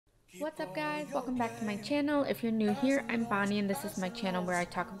What's up guys, welcome back to my channel. If you're new here, I'm Bonnie and this is my channel where I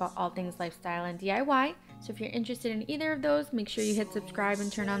talk about all things lifestyle and DIY. So if you're interested in either of those, make sure you hit subscribe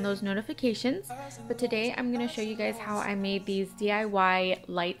and turn on those notifications. But today I'm going to show you guys how I made these DIY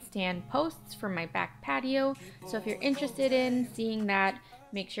light stand posts for my back patio. So if you're interested in seeing that,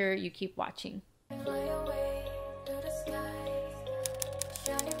 make sure you keep watching. Fly away to the sky,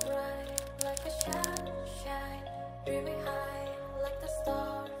 shining bright like a sunshine, dreaming high like the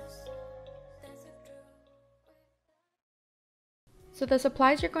stars, dancing through. So the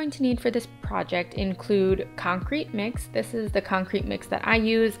supplies you're going to need for this project include concrete mix. This is the concrete mix that I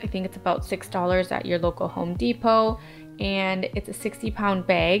use. I think it's about $6 at your local Home Depot. And it's a 60-pound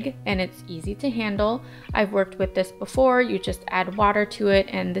bag and it's easy to handle. I've worked with this before. You just add water to it,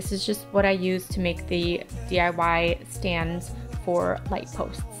 and this is just what I use to make the DIY stands for light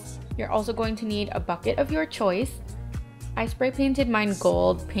posts. You're also going to need a bucket of your choice. I spray painted mine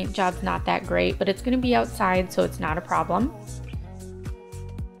gold. Paint job's not that great, but it's going to be outside, so it's not a problem.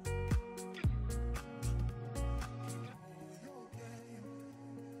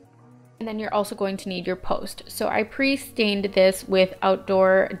 And then you're also going to need your post. So I pre-stained this with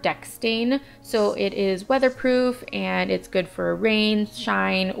outdoor deck stain. So it is weatherproof and it's good for rain,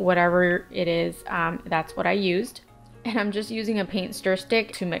 shine, whatever it is. That's what I used. And I'm just using a paint stir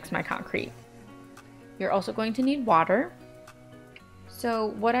stick to mix my concrete. You're also going to need water. So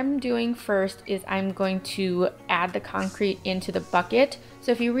what I'm doing first is I'm going to add the concrete into the bucket.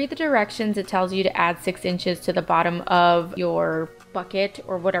 So if you read the directions, it tells you to add 6 inches to the bottom of your bucket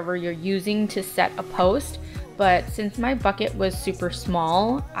or whatever you're using to set a post. But since my bucket was super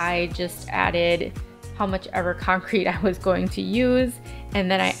small, I just added how much ever concrete I was going to use,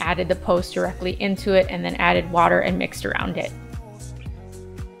 and then I added the post directly into it and then added water and mixed around it.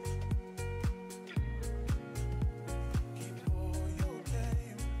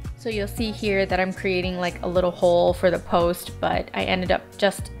 So you'll see here that I'm creating like a little hole for the post, but I ended up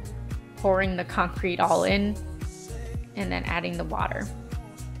just pouring the concrete all in and then adding the water.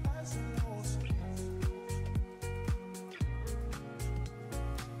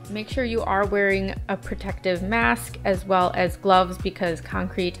 Make sure you are wearing a protective mask as well as gloves because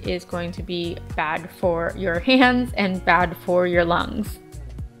concrete is going to be bad for your hands and bad for your lungs.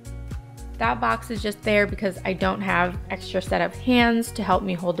 That box is just there because I don't have extra set of hands to help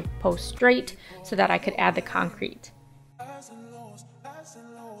me hold the post straight so that I could add the concrete.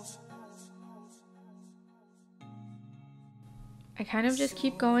 I kind of just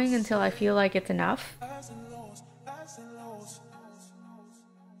keep going until I feel like it's enough.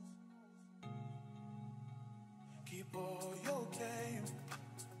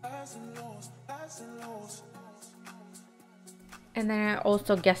 And then I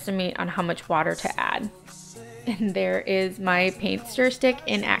also guesstimate on how much water to add. And there is my paint stir stick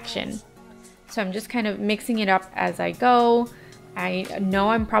in action. So I'm just kind of mixing it up as I go. I know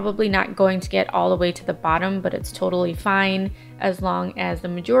I'm probably not going to get all the way to the bottom, but it's totally fine as long as the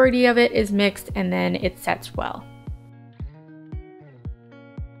majority of it is mixed and then it sets well.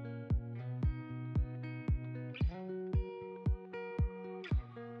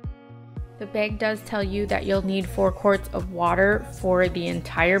 The bag does tell you that you'll need 4 quarts of water for the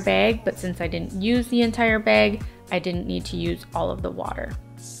entire bag, but since I didn't use the entire bag, I didn't need to use all of the water.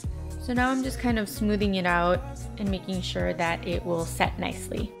 So now I'm just kind of smoothing it out and making sure that it will set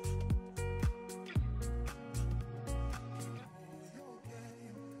nicely.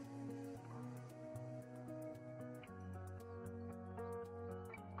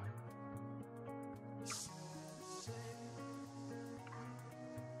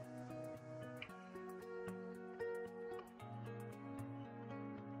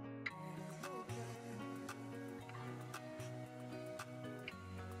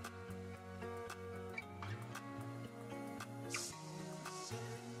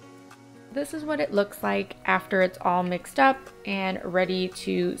 This is what it looks like after it's all mixed up and ready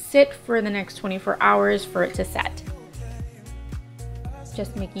to sit for the next 24 hours for it to set.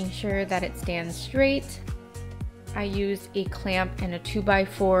 Just making sure that it stands straight. I used a clamp and a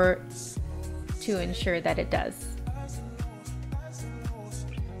 2x4 to ensure that it does.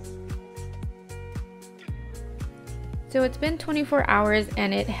 So it's been 24 hours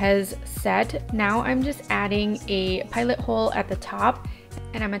and it has set. Now I'm just adding a pilot hole at the top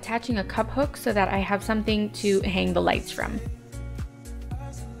and I'm attaching a cup hook so that I have something to hang the lights from.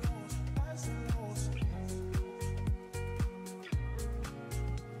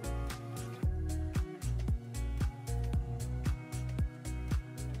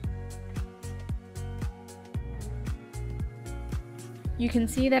 You can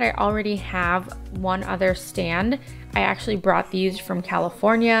see that I already have one other stand. I actually brought these from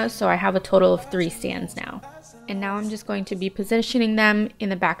California, so I have a total of 3 stands now. And now I'm just going to be positioning them in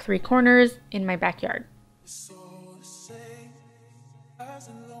the back 3 corners in my backyard.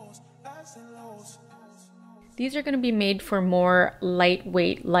 These are going to be made for more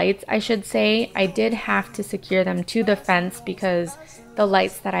lightweight lights, I should say. I did have to secure them to the fence because the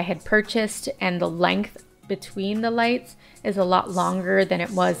lights that I had purchased and the length between the lights is a lot longer than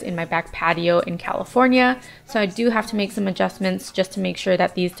it was in my back patio in California. So I do have to make some adjustments just to make sure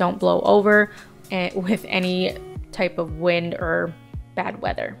that these don't blow over with any type of wind or bad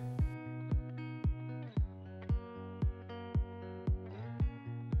weather.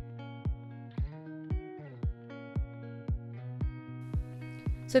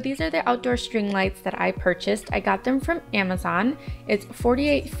 So these are the outdoor string lights that I purchased. I got them from Amazon. It's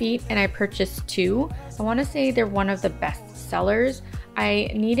 48 feet and I purchased 2. I want to say they're one of the best sellers. I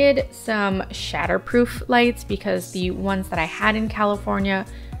needed some shatterproof lights because the ones that I had in California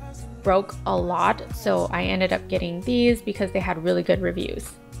broke a lot. So I ended up getting these because they had really good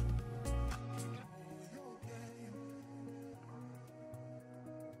reviews.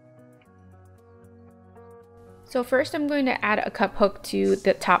 So first I'm going to add a cup hook to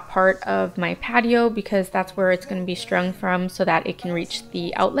the top part of my patio because that's where it's going to be strung from so that it can reach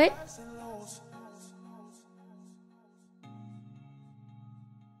the outlet.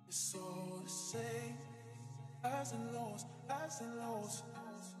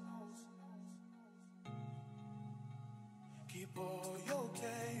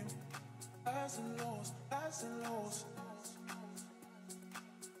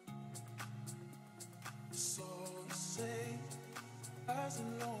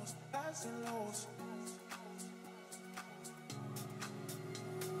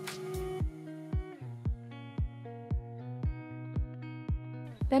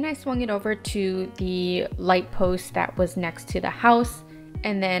 Then I swung it over to the light post that was next to the house,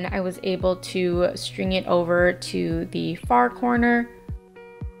 and then I was able to string it over to the far corner.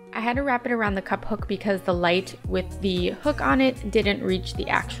 I had to wrap it around the cup hook because the light with the hook on it didn't reach the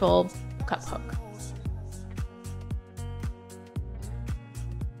actual cup hook.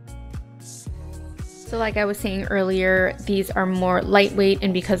 So like I was saying earlier, these are more lightweight,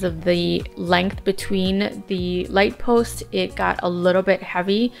 and because of the length between the light posts, it got a little bit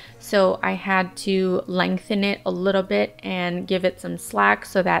heavy. So I had to lengthen it a little bit and give it some slack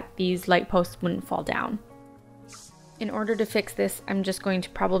so that these light posts wouldn't fall down. In order to fix this, I'm just going to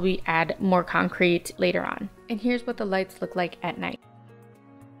probably add more concrete later on. And here's what the lights look like at night.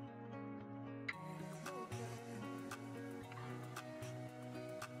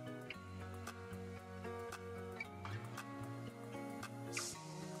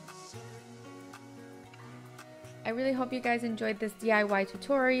 I really hope you guys enjoyed this DIY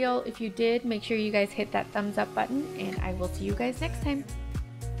tutorial. If you did, make sure you guys hit that thumbs up button, and I will see you guys next time.